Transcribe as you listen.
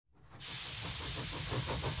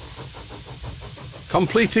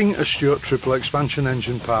Completing a Stuart triple expansion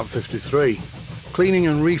engine part 53, cleaning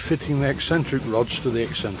and refitting the eccentric rods to the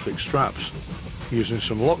eccentric straps, using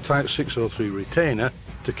some Loctite 603 retainer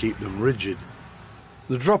to keep them rigid.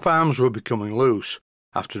 The drop arms were becoming loose.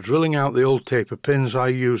 After drilling out the old taper pins, I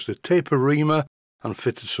used a taper reamer and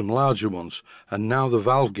fitted some larger ones, and now the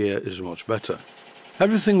valve gear is much better.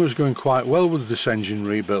 Everything was going quite well with this engine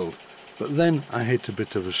rebuild, but then I hit a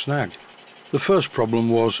bit of a snag. The first problem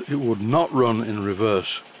was it would not run in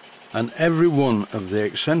reverse, and every one of the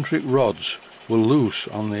eccentric rods were loose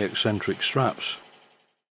on the eccentric straps.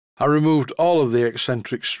 I removed all of the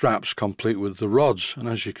eccentric straps complete with the rods, and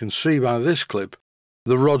as you can see by this clip,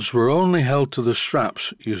 the rods were only held to the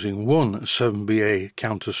straps using one 7BA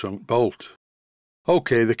countersunk bolt.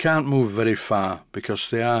 Okay, they can't move very far because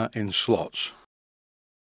they are in slots.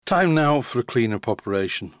 Time now for a clean-up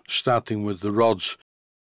operation, starting with the rods.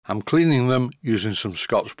 I'm cleaning them using some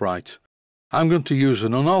Scotch-Brite. I'm going to use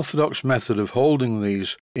an unorthodox method of holding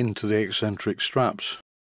these into the eccentric straps.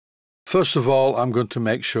 First of all, I'm going to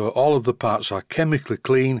make sure all of the parts are chemically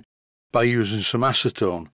clean by using some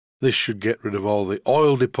acetone. This should get rid of all the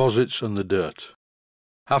oil deposits and the dirt.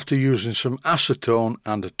 After using some acetone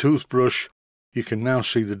and a toothbrush, you can now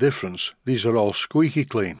see the difference. These are all squeaky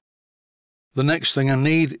clean. The next thing I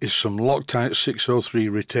need is some Loctite 603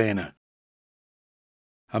 retainer.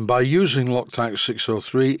 And by using Loctite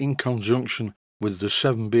 603 in conjunction with the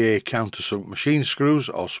 7BA countersunk machine screws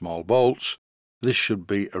or small bolts, this should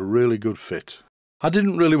be a really good fit. I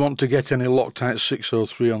didn't really want to get any Loctite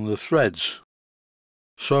 603 on the threads,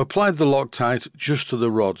 so I applied the Loctite just to the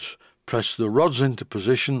rods, pressed the rods into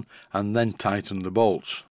position and then tightened the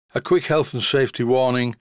bolts. A quick health and safety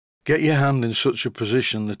warning: get your hand in such a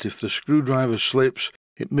position that if the screwdriver slips,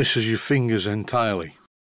 it misses your fingers entirely.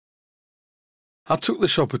 I took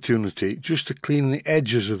this opportunity just to clean the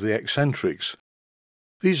edges of the eccentrics.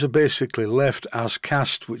 These are basically left as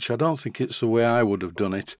cast, which I don't think it's the way I would have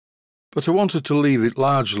done it, but I wanted to leave it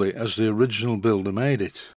largely as the original builder made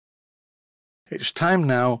it. It's time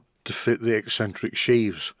now to fit the eccentric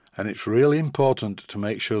sheaves, and it's really important to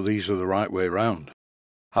make sure these are the right way round.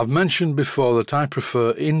 I've mentioned before that I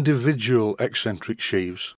prefer individual eccentric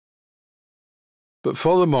sheaves, but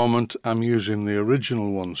for the moment I'm using the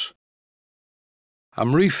original ones.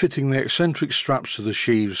 I'm refitting the eccentric straps to the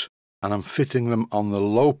sheaves, and I'm fitting them on the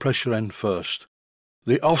low pressure end first.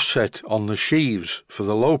 The offset on the sheaves for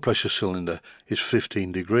the low pressure cylinder is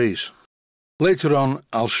 15 degrees. Later on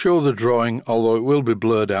I'll show the drawing, although it will be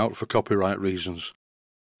blurred out for copyright reasons,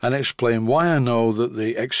 and explain why I know that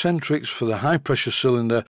the eccentrics for the high pressure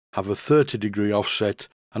cylinder have a 30 degree offset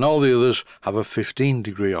and all the others have a 15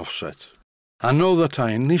 degree offset. I know that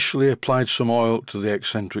I initially applied some oil to the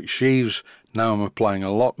eccentric sheaves. Now I'm applying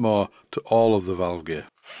a lot more to all of the valve gear.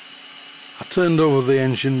 I turned over the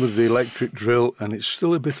engine with the electric drill and it's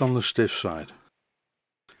still a bit on the stiff side.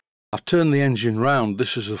 I've turned the engine round.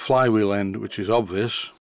 This is the flywheel end, which is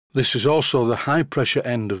obvious. This is also the high pressure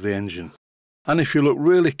end of the engine. And if you look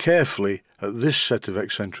really carefully at this set of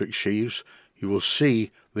eccentric sheaves, you will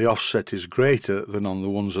see the offset is greater than on the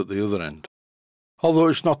ones at the other end. Although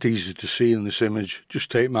it's not easy to see in this image,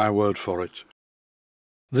 just take my word for it.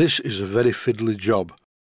 This is a very fiddly job.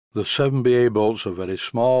 The 7BA bolts are very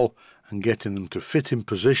small, and getting them to fit in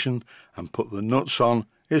position and put the nuts on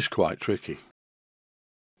is quite tricky.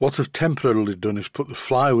 What I've temporarily done is put the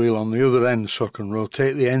flywheel on the other end so I can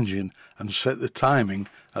rotate the engine and set the timing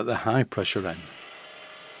at the high pressure end.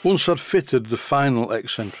 Once I'd fitted the final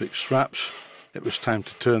eccentric straps, it was time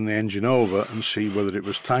to turn the engine over and see whether it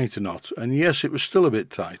was tight or not, and yes, it was still a bit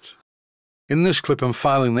tight. In this clip I'm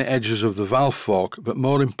filing the edges of the valve fork, but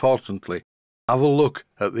more importantly, have a look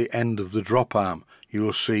at the end of the drop arm. You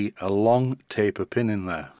will see a long taper pin in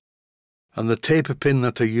there. And the taper pin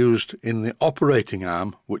that I used in the operating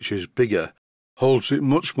arm, which is bigger, holds it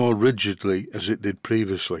much more rigidly as it did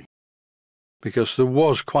previously, because there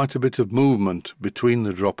was quite a bit of movement between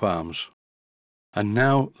the drop arms. And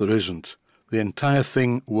now there isn't. The entire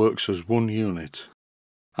thing works as one unit.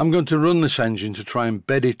 I'm going to run this engine to try and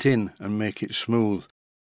bed it in and make it smooth,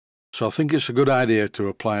 so I think it's a good idea to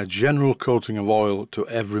apply a general coating of oil to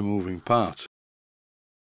every moving part.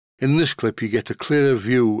 In this clip you get a clearer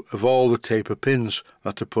view of all the taper pins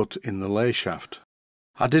that are put in the lay shaft.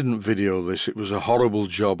 I didn't video this, it was a horrible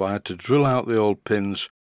job. I had to drill out the old pins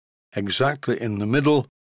exactly in the middle,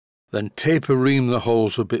 then taper ream the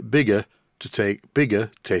holes a bit bigger to take bigger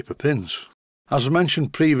taper pins. As I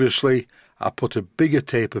mentioned previously, I put a bigger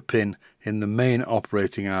taper pin in the main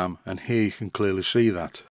operating arm, and here you can clearly see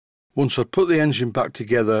that. Once I put the engine back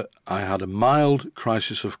together, I had a mild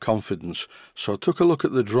crisis of confidence, so I took a look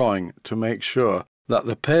at the drawing to make sure that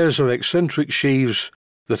the pairs of eccentric sheaves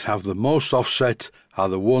that have the most offset are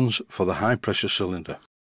the ones for the high pressure cylinder.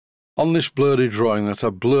 On this blurry drawing that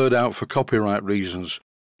I've blurred out for copyright reasons,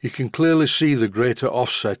 you can clearly see the greater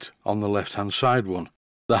offset on the left hand side one,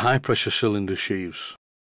 the high pressure cylinder sheaves.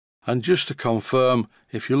 And just to confirm,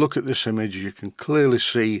 if you look at this image, you can clearly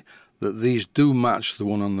see that these do match the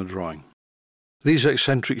one on the drawing. These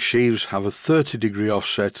eccentric sheaves have a 30-degree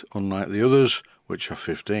offset, unlike the others, which are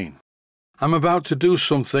 15. I'm about to do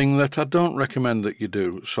something that I don't recommend that you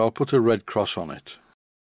do, so I'll put a red cross on it.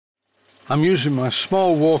 I'm using my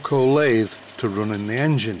small Warco lathe to run in the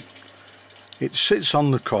engine. It sits on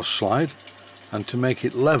the cross slide, and to make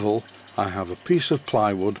it level, I have a piece of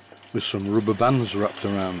plywood with some rubber bands wrapped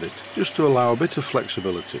around it, just to allow a bit of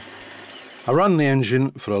flexibility. I ran the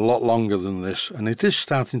engine for a lot longer than this, and it is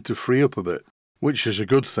starting to free up a bit, which is a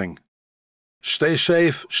good thing. Stay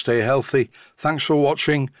safe, stay healthy, thanks for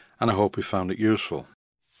watching, and I hope you found it useful.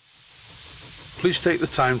 Please take the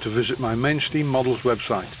time to visit my Mainsteam Models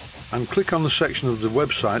website and click on the section of the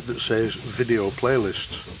website that says Video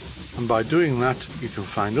Playlists. And by doing that, you can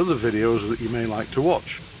find other videos that you may like to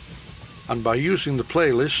watch. And by using the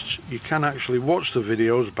playlists, you can actually watch the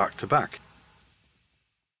videos back to back.